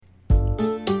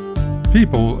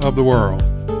People of the world,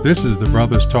 this is the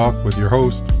Brothers Talk with your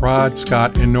hosts, Rod,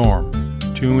 Scott, and Norm.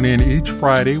 Tune in each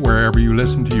Friday wherever you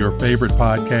listen to your favorite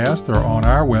podcast or on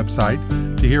our website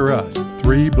to hear us,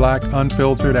 three black,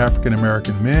 unfiltered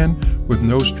African-American men with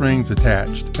no strings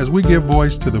attached, as we give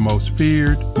voice to the most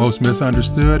feared, most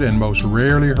misunderstood, and most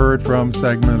rarely heard from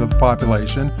segment of the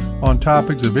population on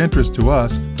topics of interest to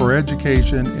us for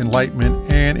education,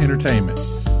 enlightenment, and entertainment.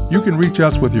 You can reach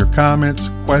us with your comments,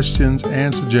 questions,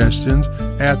 and suggestions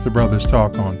at The Brothers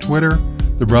Talk on Twitter,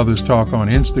 The Brothers Talk on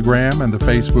Instagram, and the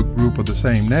Facebook group of the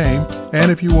same name.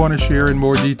 And if you want to share in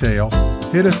more detail,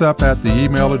 hit us up at the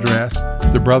email address,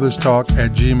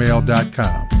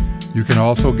 thebrotherstalk@gmail.com. You can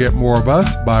also get more of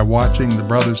us by watching The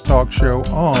Brothers Talk show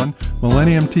on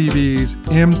Millennium TV's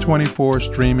M24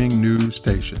 streaming news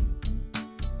station.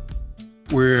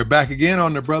 We're back again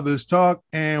on The Brothers Talk,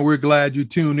 and we're glad you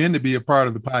tuned in to be a part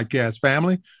of the podcast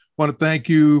family. Want to thank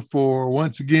you for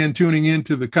once again tuning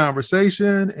into the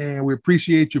conversation, and we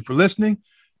appreciate you for listening,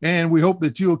 and we hope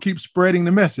that you'll keep spreading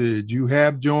the message. You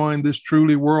have joined this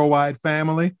truly worldwide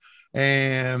family,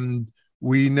 and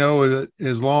we know that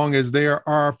as long as there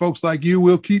are folks like you,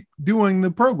 we'll keep doing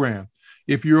the program.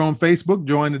 If you're on Facebook,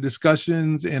 join the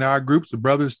discussions in our groups, The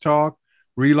Brothers Talk,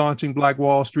 Relaunching Black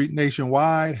Wall Street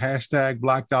Nationwide, hashtag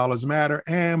Black Dollars Matter,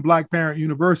 and Black Parent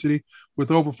University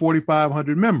with over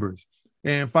 4,500 members.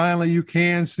 And finally, you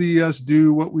can see us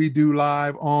do what we do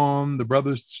live on the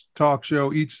Brothers Talk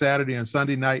show each Saturday and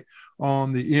Sunday night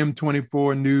on the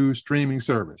M24 News streaming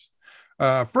service.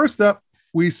 First up,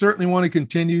 we certainly want to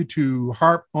continue to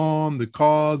harp on the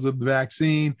cause of the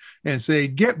vaccine and say,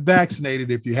 get vaccinated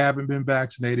if you haven't been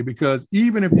vaccinated, because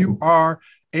even if you are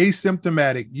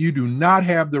asymptomatic, you do not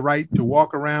have the right to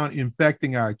walk around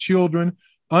infecting our children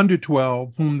under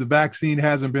 12 whom the vaccine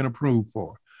hasn't been approved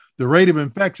for. The rate of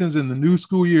infections in the new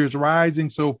school year is rising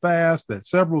so fast that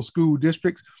several school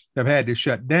districts have had to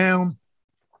shut down,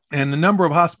 and the number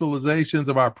of hospitalizations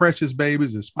of our precious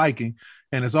babies is spiking.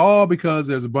 And it's all because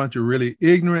there's a bunch of really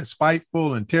ignorant,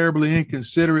 spiteful, and terribly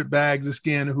inconsiderate bags of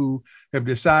skin who have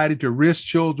decided to risk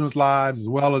children's lives as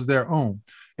well as their own.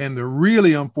 And the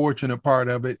really unfortunate part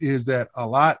of it is that a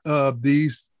lot of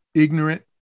these ignorant,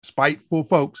 spiteful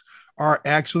folks are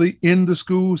actually in the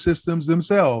school systems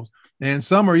themselves, and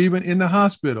some are even in the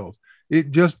hospitals.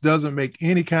 It just doesn't make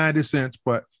any kind of sense,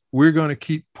 but we're going to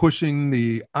keep pushing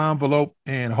the envelope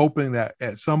and hoping that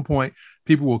at some point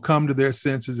people will come to their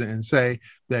senses and say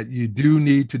that you do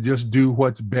need to just do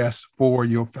what's best for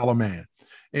your fellow man.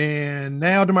 And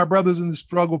now to my brothers in the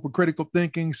struggle for critical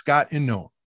thinking, Scott and Noah.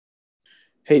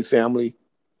 Hey, family,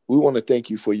 we want to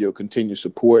thank you for your continued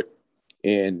support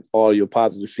and all your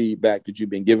positive feedback that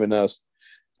you've been giving us.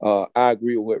 I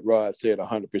agree with what Rod said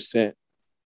 100%.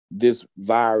 This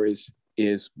virus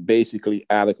is basically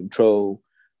out of control.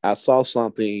 I saw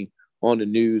something on the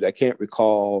news. I can't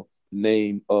recall the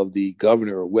name of the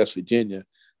governor of West Virginia,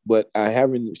 but I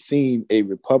haven't seen a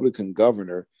Republican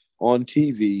governor on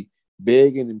TV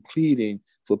begging and pleading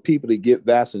for people to get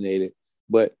vaccinated,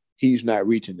 but he's not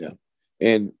reaching them.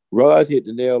 And Rod hit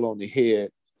the nail on the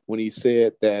head when he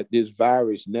said that this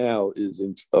virus now is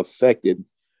affecting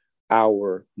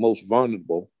our most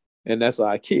vulnerable, and that's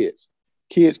our kids.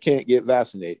 Kids can't get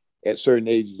vaccinated. At certain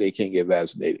ages, they can't get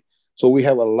vaccinated. So we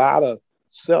have a lot of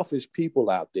selfish people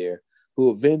out there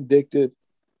who are vindictive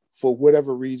for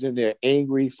whatever reason. They're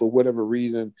angry for whatever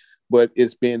reason, but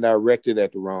it's being directed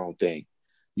at the wrong thing.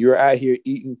 You're out here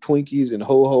eating Twinkies and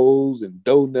Ho-Hos and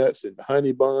donuts and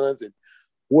honey buns and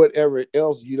whatever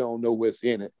else, you don't know what's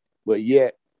in it, but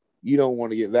yet you don't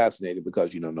want to get vaccinated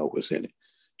because you don't know what's in it.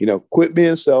 You know, quit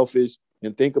being selfish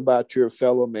and think about your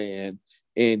fellow man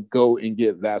and go and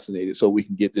get vaccinated so we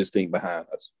can get this thing behind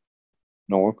us.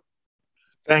 Norm?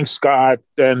 Thanks, Scott.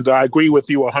 And I agree with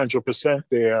you 100%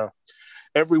 there.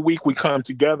 Every week we come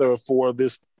together for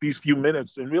these few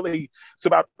minutes, and really it's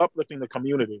about uplifting the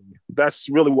community. That's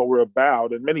really what we're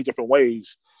about in many different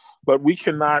ways. But we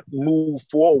cannot move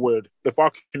forward if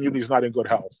our community is not in good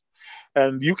health.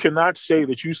 And you cannot say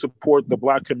that you support the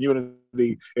Black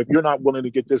community if you're not willing to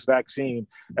get this vaccine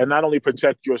and not only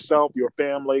protect yourself, your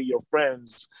family, your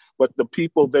friends, but the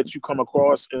people that you come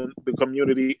across in the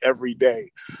community every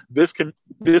day. This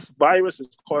virus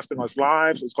is costing us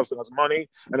lives, it's costing us money,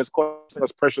 and it's costing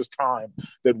us precious time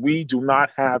that we do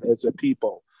not have as a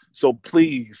people. So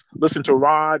please listen to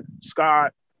Rod,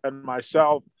 Scott, and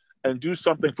myself and do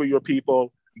something for your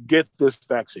people. Get this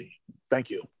vaccine.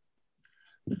 Thank you.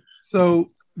 So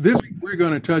this week we're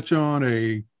going to touch on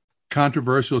a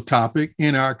controversial topic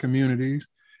in our communities.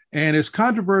 And it's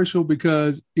controversial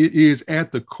because it is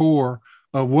at the core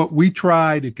of what we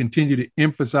try to continue to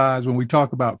emphasize when we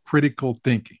talk about critical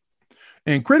thinking.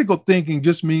 And critical thinking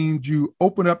just means you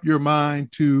open up your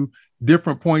mind to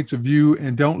different points of view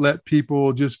and don't let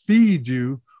people just feed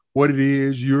you what it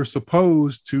is you're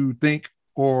supposed to think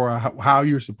or how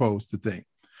you're supposed to think.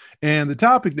 And the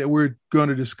topic that we're going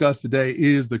to discuss today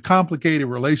is the complicated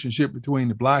relationship between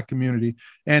the Black community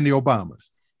and the Obamas.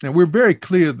 And we're very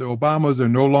clear the Obamas are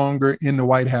no longer in the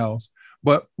White House.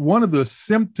 But one of the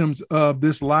symptoms of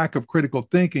this lack of critical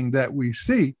thinking that we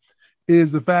see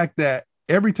is the fact that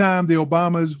every time the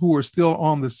Obamas who are still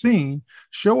on the scene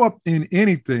show up in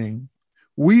anything,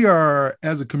 we are,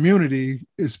 as a community,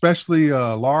 especially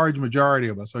a large majority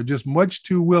of us, are just much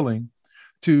too willing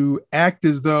to act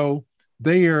as though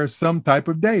they are some type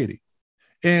of deity.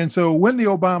 And so when the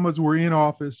Obamas were in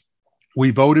office,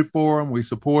 we voted for them, we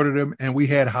supported them, and we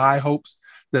had high hopes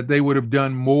that they would have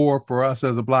done more for us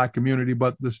as a Black community.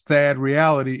 But the sad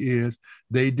reality is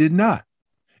they did not.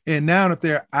 And now that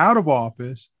they're out of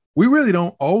office, we really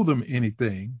don't owe them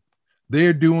anything.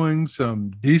 They're doing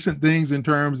some decent things in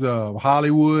terms of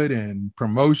Hollywood and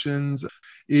promotions.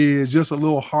 Is just a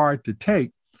little hard to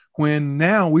take when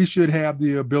now we should have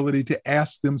the ability to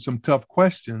ask them some tough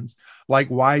questions, like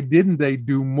why didn't they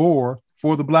do more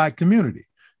for the Black community?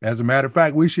 As a matter of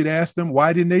fact, we should ask them,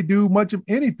 why didn't they do much of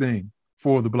anything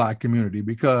for the Black community?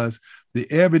 Because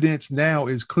the evidence now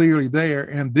is clearly there.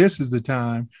 And this is the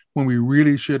time when we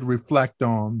really should reflect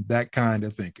on that kind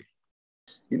of thinking.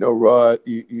 You know, Rod,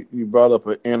 you brought up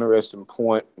an interesting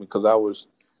point, because I was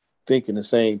thinking the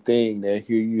same thing, that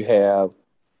here you have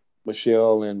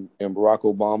Michelle and Barack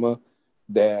Obama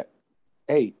that,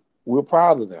 hey, we're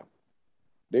proud of them.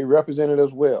 They represented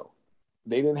us well.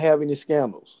 They didn't have any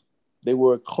scandals. They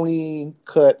were a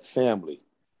clean-cut family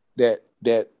that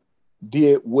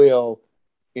did well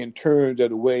in terms of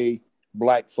the way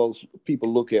Black folks,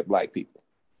 people look at Black people.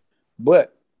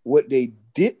 But what they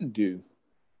didn't do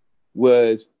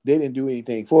was they didn't do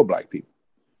anything for Black people.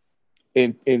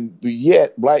 And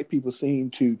yet Black people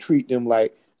seem to treat them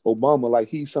like Obama, like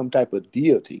he's some type of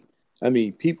deity. I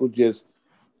mean, people just,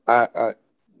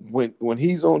 when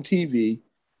he's on TV,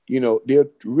 you know, they're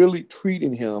really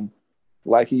treating him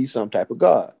like he's some type of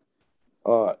God.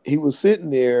 He was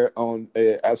sitting there on,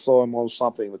 I saw him on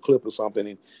something, a clip or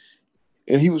something,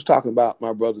 and he was talking about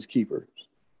my brother's keepers.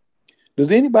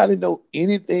 Does anybody know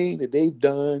anything that they've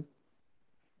done,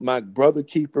 my brother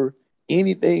keeper,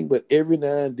 anything? But every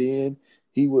now and then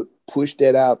he would push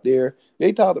that out there.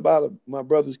 They talked about my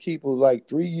brother's keeper like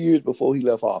 3 years before he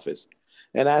left office.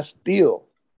 And I still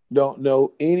don't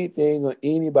know anything or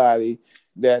anybody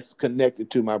that's connected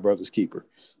to my brother's keeper.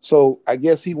 So I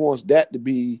guess he wants that to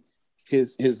be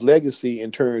his legacy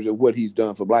in terms of what he's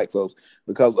done for Black folks.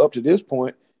 Because up to this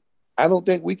point, I don't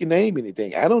think we can name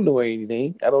anything. I don't know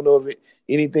anything. I don't know if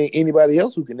anybody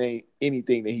else who can name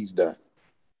anything that he's done.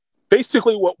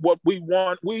 Basically, what we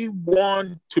want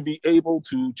to be able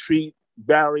to treat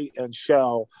Barry and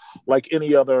Shell like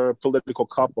any other political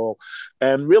couple,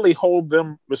 and really hold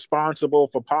them responsible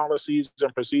for policies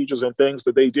and procedures and things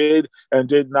that they did and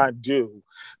did not do,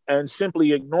 and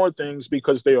simply ignore things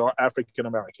because they are African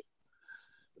American.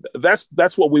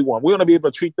 That's what we want. We want to be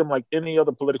able to treat them like any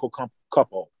other political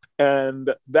couple. And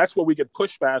that's where we get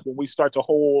pushback when we start to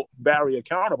hold Barry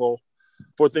accountable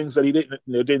for things that he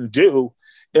didn't do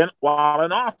while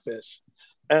in office.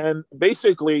 And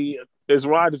basically, as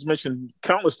Rod has mentioned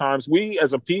countless times, we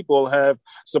as a people have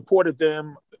supported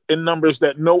them in numbers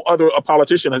that no other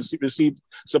politician has received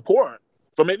support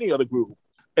from any other group.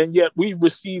 And yet we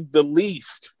received the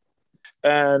least.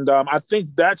 And I think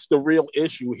that's the real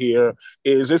issue here,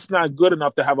 is it's not good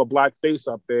enough to have a Black face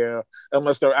up there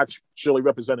unless they're actually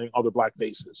representing other Black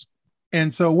faces.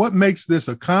 And so what makes this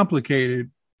a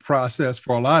complicated process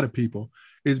for a lot of people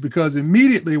is because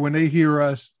immediately when they hear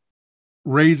us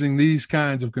raising these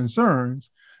kinds of concerns,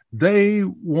 they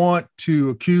want to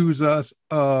accuse us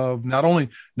of not only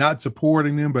not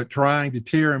supporting them, but trying to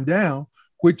tear him down,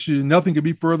 which nothing could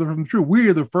be further from the truth. We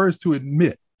are the first to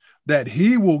admit that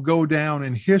he will go down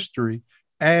in history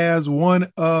as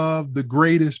one of the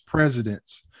greatest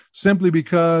presidents, simply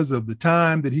because of the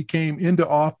time that he came into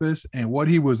office and what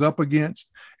he was up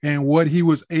against and what he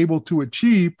was able to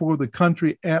achieve for the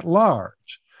country at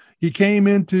large. He came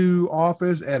into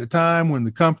office at a time when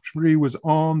the country was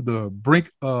on the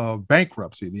brink of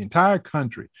bankruptcy, the entire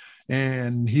country.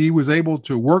 And he was able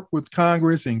to work with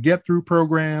Congress and get through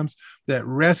programs that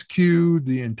rescued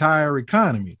the entire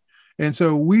economy. And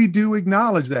so we do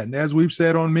acknowledge that. And as we've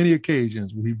said on many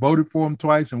occasions, we voted for him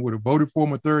twice and would have voted for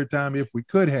him a third time if we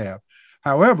could have.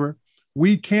 However,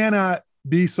 we cannot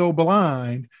be so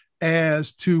blind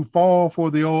as to fall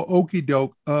for the old okey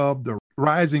doke of the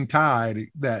rising tide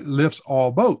that lifts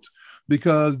all boats,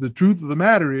 because the truth of the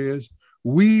matter is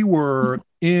we were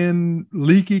in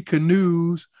leaky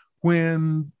canoes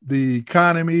when the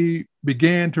economy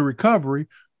began to recover,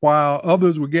 while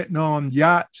others were getting on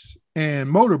yachts and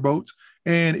motorboats.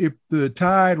 And if the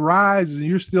tide rises and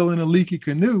you're still in a leaky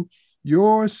canoe,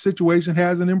 your situation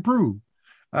hasn't improved.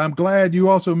 I'm glad you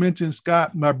also mentioned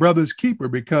Scott, my brother's keeper,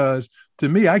 because to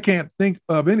me, I can't think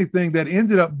of anything that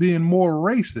ended up being more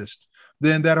racist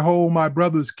than that whole My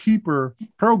Brother's Keeper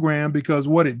program, because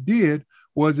what it did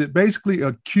was it basically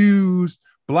accused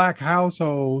Black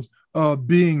households of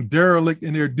being derelict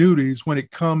in their duties when it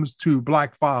comes to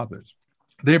Black fathers.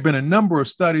 There have been a number of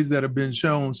studies that have been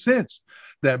shown since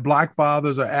that Black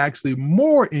fathers are actually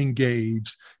more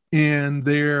engaged in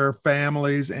their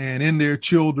families and in their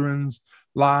children's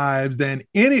lives than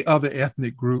any other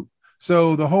ethnic group.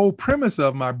 So the whole premise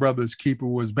of My Brother's Keeper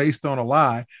was based on a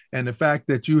lie. And the fact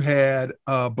that you had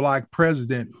a Black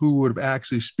president who would have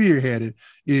actually spearheaded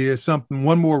is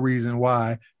one more reason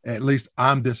why at least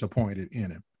I'm disappointed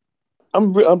in him.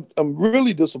 I'm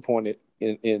really disappointed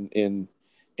in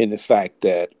the fact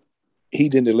that he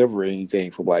didn't deliver anything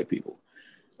for Black people.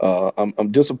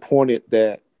 I'm disappointed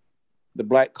that the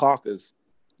Black caucus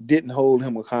didn't hold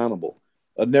him accountable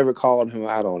or never called him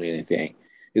out on anything.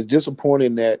 It's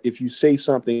disappointing that if you say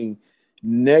something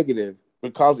negative,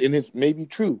 and it's maybe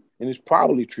true, and it's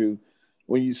probably true,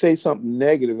 when you say something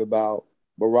negative about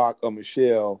Barack or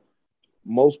Michelle,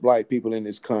 most Black people in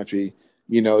this country,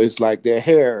 it's like their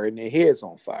hair and their head's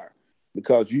on fire,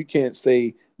 because you can't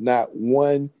say not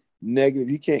one negative.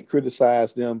 You can't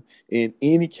criticize them in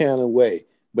any kind of way.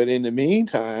 But in the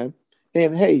meantime,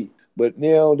 but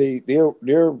now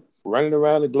they're running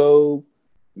around the globe,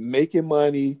 making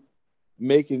money,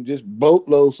 making just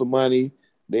boatloads of money.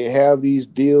 They have these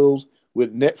deals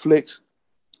with Netflix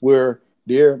where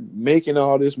they're making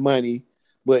all this money,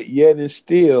 but yet and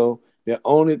still, the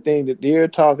only thing that they're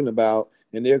talking about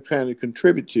and they're trying to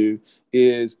contribute to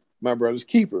is My Brother's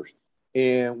Keeper.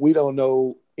 And we don't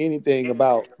know anything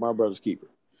about My Brother's Keeper.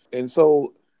 And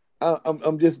so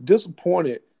I'm just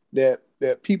disappointed that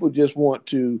people just want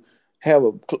to have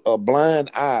a blind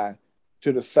eye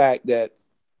to the fact that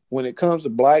when it comes to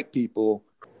Black people,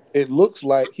 it looks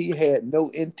like he had no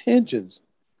intentions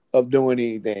of doing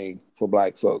anything for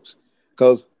Black folks.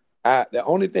 Because the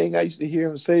only thing I used to hear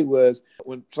him say was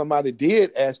when somebody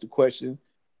did ask the question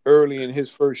early in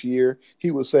his first year, he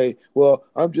would say, well,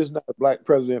 I'm just not a Black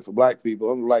president for Black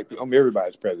people. I'm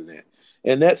everybody's president.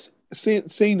 And that's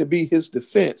seemed to be his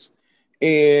defense.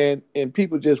 And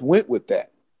people just went with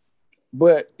that.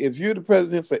 But if you're the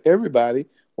president for everybody,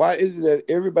 why is it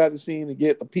that everybody seems to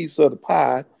get a piece of the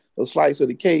pie, a slice of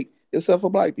the cake, except for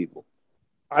Black people?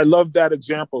 I love that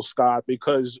example, Scott,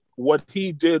 because what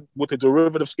he did with the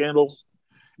derivative scandals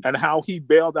and how he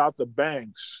bailed out the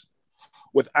banks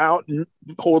without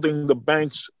holding the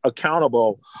banks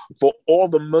accountable for all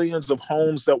the millions of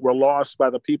homes that were lost by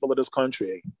the people of this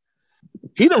country.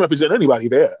 He didn't represent anybody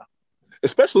there,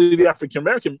 especially the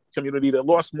African-American community that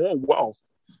lost more wealth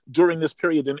during this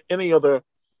period than any other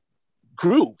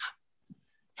group.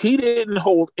 He didn't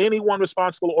hold anyone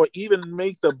responsible or even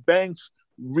make the banks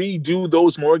redo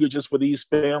those mortgages for these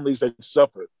families that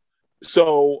suffered.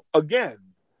 So again,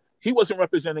 he wasn't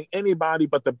representing anybody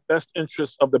but the best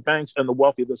interests of the banks and the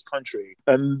wealthy of this country.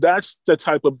 And that's the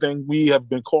type of thing we have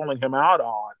been calling him out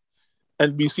on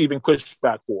and receiving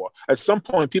pushback for. At some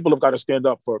point, people have got to stand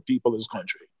up for people in this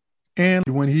country. And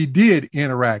when he did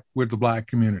interact with the Black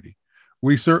community,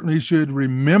 we certainly should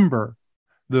remember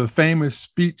the famous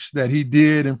speech that he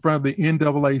did in front of the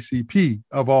NAACP,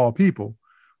 of all people,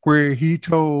 where he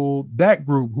told that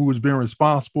group, who has been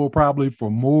responsible probably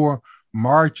for more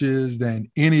marches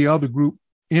than any other group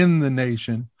in the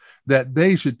nation, that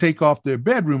they should take off their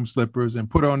bedroom slippers and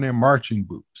put on their marching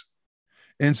boots.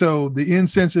 And so the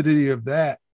insensitivity of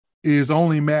that is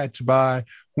only matched by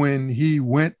when he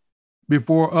went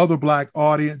before other Black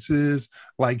audiences,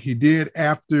 like he did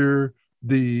after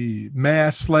the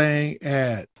mass slaying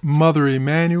at Mother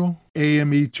Emanuel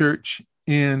AME Church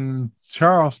in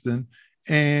Charleston,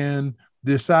 and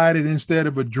decided, instead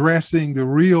of addressing the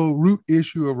real root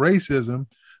issue of racism,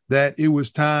 that it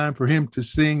was time for him to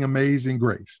sing Amazing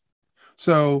Grace.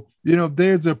 So,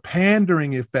 there's a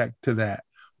pandering effect to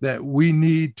that we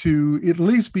need to at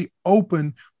least be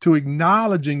open to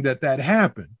acknowledging that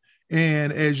happened.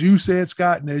 And as you said,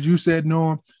 Scott, and as you said,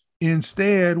 Norm,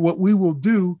 instead, what we will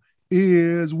do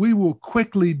is we will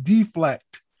quickly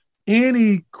deflect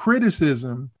any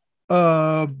criticism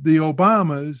of the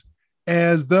Obamas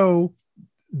as though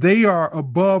they are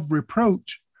above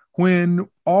reproach, when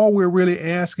all we're really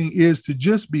asking is to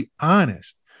just be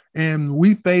honest And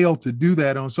we fail to do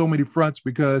that on so many fronts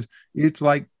because it's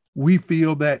like we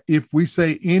feel that if we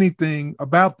say anything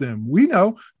about them, we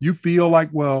know you feel like,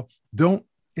 well, don't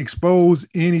expose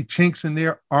any chinks in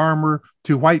their armor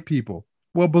to white people.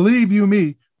 Well, believe you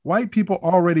me, white people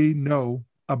already know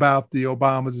about the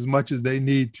Obamas as much as they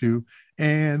need to.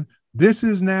 And this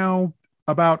is now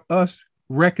about us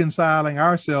reconciling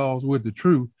ourselves with the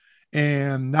truth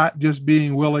and not just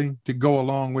being willing to go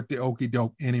along with the okie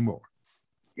doke anymore.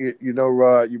 You know,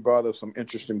 Rod, you brought up some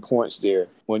interesting points there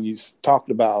when you talked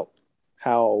about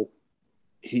how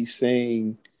he's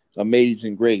saying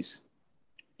Amazing Grace.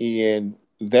 And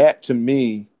that to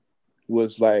me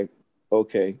was like,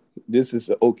 okay, this is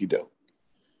the okie doke.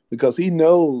 Because he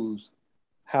knows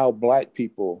how Black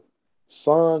people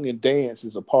sung and dance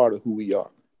is a part of who we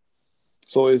are.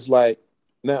 So it's like,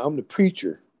 now I'm the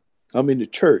preacher, I'm in the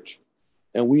church,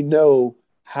 and we know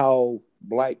how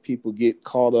Black people get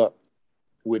caught up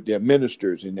with their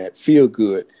ministers and that feel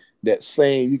good, that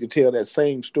same, you can tell that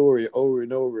same story over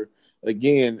and over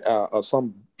again, of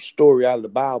some story out of the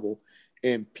Bible,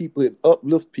 and people, it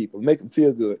uplift people, make them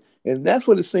feel good. And that's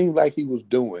what it seemed like he was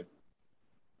doing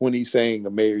when he's saying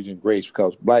Amazing Grace,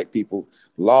 because Black people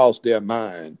lost their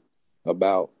mind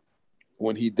about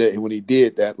when he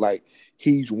did that, like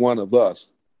he's one of us,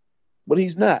 but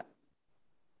he's not.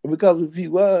 Because if he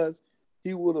was,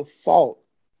 he would have fought.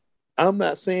 I'm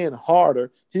not saying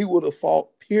harder. He would have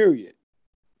fought, period,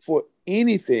 for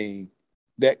anything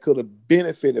that could have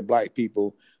benefited Black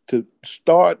people to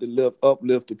start to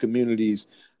uplift the communities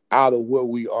out of where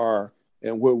we are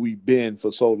and where we've been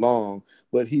for so long.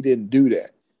 But he didn't do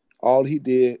that. All he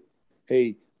did,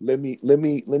 hey, let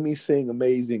me sing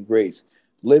Amazing Grace.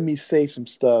 Let me say some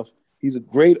stuff. He's a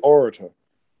great orator.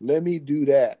 Let me do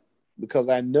that because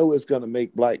I know it's going to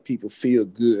make Black people feel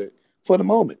good for the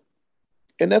moment.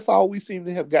 And that's all we seem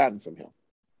to have gotten from him.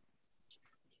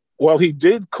 Well, he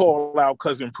did call out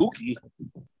Cousin Pookie,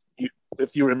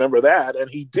 if you remember that, and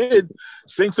he did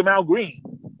sing some Al Green.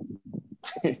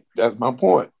 That's my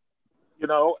point. You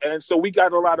know, and so we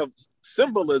got a lot of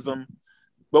symbolism,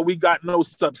 but we got no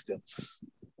substance.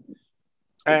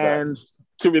 Exactly. And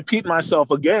to repeat myself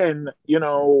again, you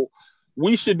know,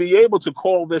 we should be able to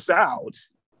call this out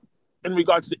in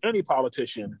regards to any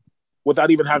politician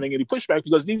without even having any pushback,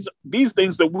 because these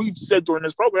things that we've said during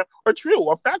this program are true,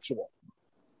 or factual.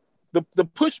 The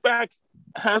pushback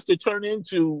has to turn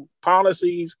into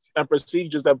policies and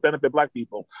procedures that benefit Black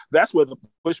people. That's where the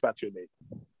pushback should be.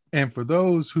 And for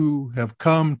those who have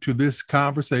come to this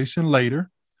conversation later,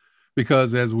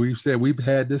 because as we've said, we've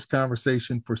had this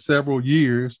conversation for several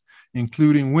years,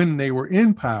 including when they were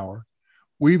in power,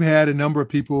 we've had a number of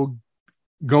people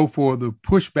go for the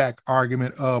pushback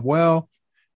argument of, well,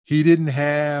 he didn't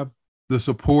have the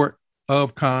support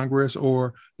of Congress,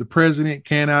 or the president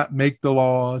cannot make the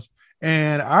laws.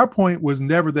 And our point was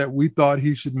never that we thought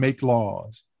he should make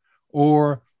laws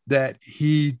or that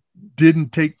he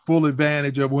didn't take full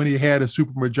advantage of when he had a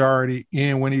supermajority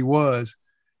and when he was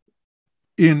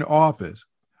in office.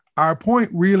 Our point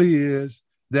really is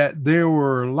that there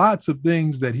were lots of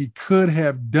things that he could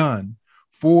have done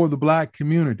for the Black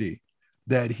community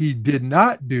that he did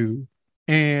not do.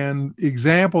 And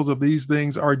examples of these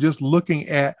things are just looking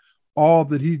at all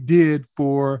that he did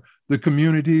for the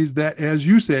communities that, as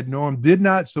you said, Norm, did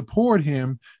not support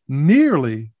him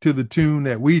nearly to the tune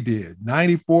that we did.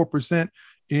 94%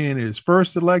 in his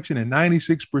first election and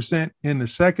 96% in the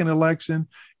second election.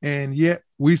 And yet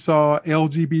we saw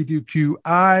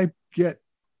LGBTQI get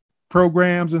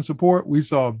programs and support. We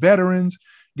saw veterans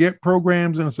get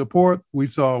programs and support. We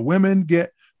saw women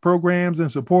get programs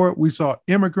and support. We saw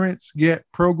immigrants get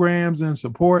programs and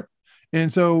support.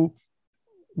 And so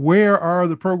where are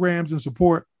the programs and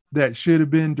support that should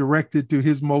have been directed to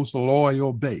his most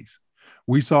loyal base?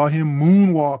 We saw him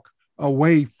moonwalk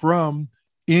away from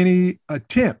any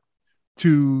attempt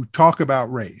to talk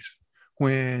about race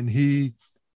when he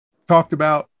talked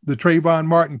about the Trayvon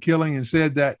Martin killing and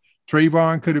said that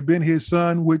Trayvon could have been his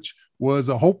son, which was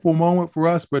a hopeful moment for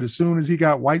us. But as soon as he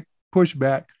got white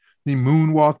pushback, he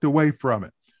moonwalked away from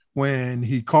it. When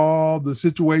he called the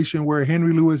situation where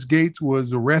Henry Louis Gates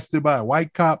was arrested by a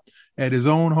white cop at his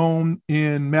own home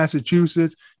in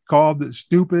Massachusetts, called it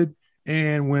stupid.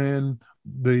 And when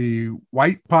the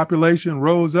white population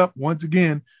rose up once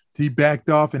again, he backed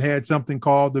off and had something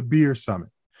called the Beer Summit.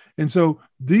 And so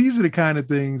these are the kind of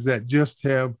things that just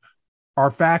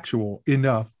are factual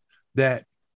enough that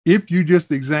if you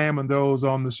just examine those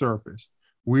on the surface,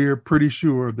 we're pretty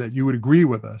sure that you would agree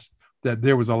with us that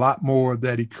there was a lot more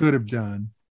that he could have done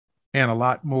and a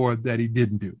lot more that he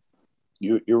didn't do.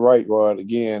 You're right, Rod.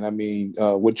 Again, I mean,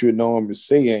 what you're Norm is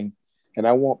saying And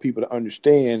I want people to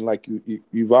understand, like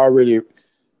you've already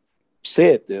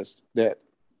said this, that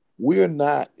we're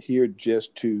not here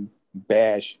just to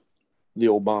bash the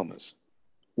Obamas.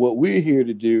 What we're here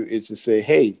to do is to say,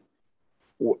 hey,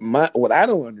 what I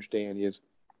don't understand is,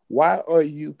 why are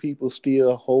you people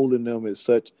still holding them in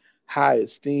such high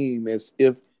esteem as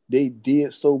if they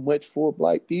did so much for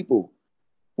Black people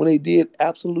when they did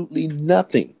absolutely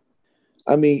nothing?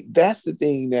 I mean, that's the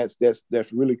thing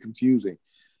that's really confusing.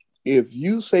 If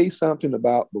you say something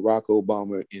about Barack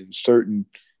Obama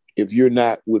if you're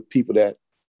not with people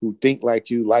who think like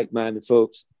you, like-minded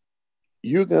folks,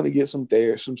 you're going to get some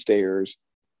stares.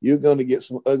 You're going to get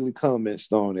some ugly comments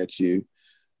thrown at you.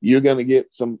 You're going to get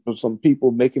some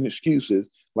people making excuses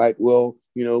like, well,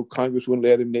 Congress wouldn't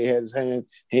let him. They had his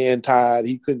hand tied.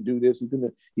 He couldn't do this.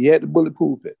 He had the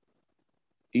bulletproof it.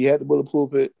 He had the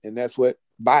bulletproof it, and that's what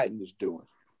Biden is doing.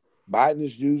 Biden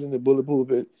is using the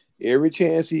bulletproof it every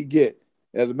chance he get.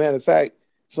 As a matter of fact,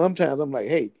 sometimes I'm like,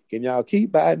 hey, can y'all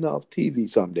keep Biden off TV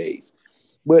some days?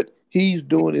 But he's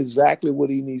doing exactly what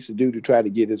he needs to do to try to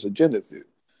get his agenda through.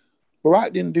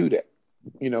 Barack didn't do that.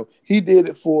 He did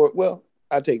it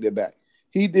I take that back.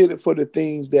 He did it for the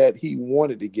things that he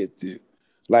wanted to get through,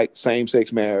 like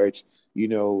same-sex marriage. He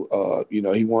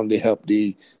wanted to help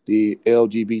the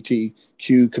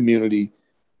LGBTQ community.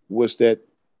 What's that?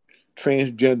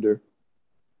 Transgender.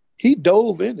 He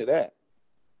dove into that.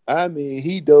 I mean,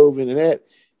 he dove into that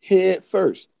head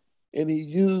first. And he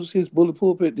used his bullet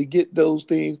pulpit to get those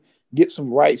things, get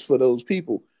some rights for those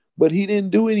people. But he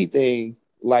didn't do anything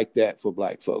like that for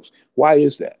Black folks. Why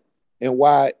is that? And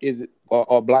why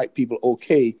are Black people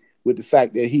okay with the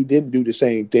fact that he didn't do the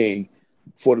same thing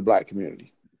for the Black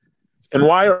community? And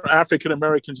why are African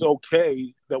Americans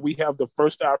okay that we have the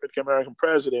first African American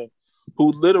president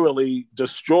who literally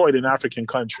destroyed an African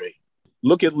country?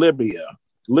 Look at Libya.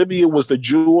 Libya was the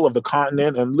jewel of the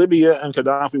continent, and Libya and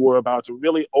Gaddafi were about to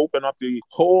really open up the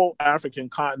whole African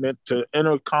continent to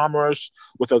intercommerce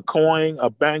with a coin, a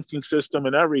banking system,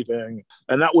 and everything.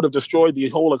 And that would have destroyed the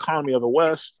whole economy of the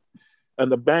West.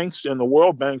 And the banks and the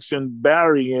World Bank sent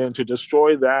Barry in to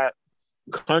destroy that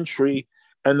country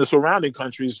and the surrounding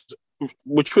countries,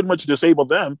 which pretty much disabled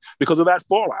them because of that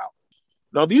fallout.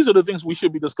 Now, these are the things we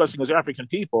should be discussing as African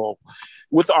people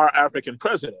with our African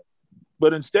president.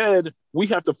 But instead, we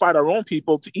have to fight our own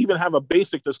people to even have a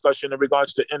basic discussion in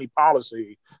regards to any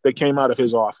policy that came out of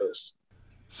his office.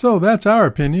 So that's our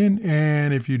opinion.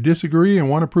 And if you disagree and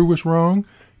want to prove us wrong,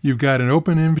 you've got an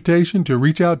open invitation to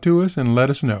reach out to us and let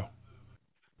us know.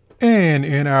 And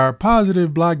in our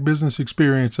positive Black business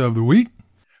experience of the week,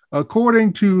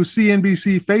 according to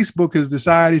CNBC, Facebook has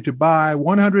decided to buy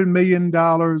 $100 million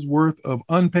worth of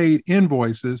unpaid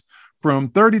invoices from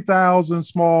 30,000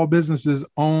 small businesses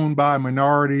owned by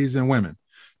minorities and women.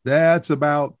 That's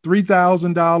about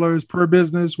 $3,000 per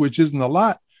business, which isn't a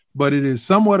lot, but it is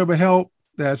somewhat of a help.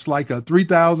 That's like a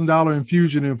 $3,000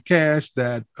 infusion of cash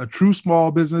that a true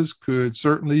small business could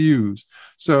certainly use.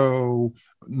 So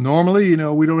normally,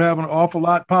 we don't have an awful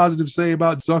lot positive to say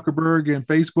about Zuckerberg and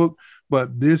Facebook,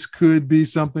 but this could be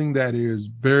something that is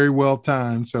very well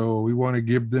timed. So we want to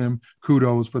give them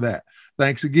kudos for that.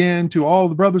 Thanks again to all of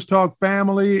the Brothers Talk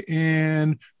family.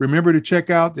 And remember to check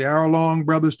out the hour-long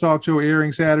Brothers Talk show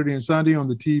airing Saturday and Sunday on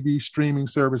the TV streaming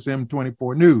service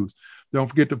M24 News. Don't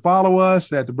forget to follow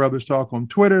us at the Brothers Talk on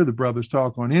Twitter, the Brothers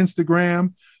Talk on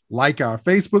Instagram, like our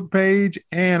Facebook page.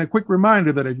 And a quick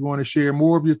reminder that if you want to share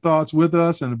more of your thoughts with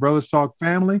us and the Brothers Talk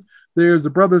family, there's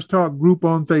the Brothers Talk group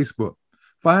on Facebook.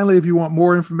 Finally, if you want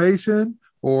more information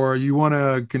or you want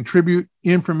to contribute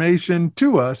information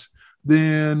to us,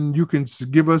 then you can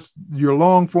give us your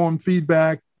long-form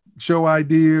feedback, show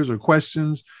ideas, or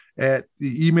questions at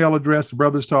the email address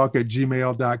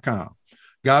brotherstalk@gmail.com.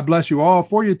 God bless you all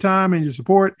for your time and your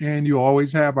support, and you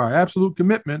always have our absolute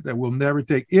commitment that we'll never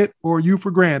take it or you for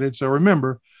granted. So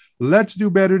remember, let's do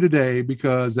better today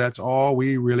because that's all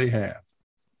we really have.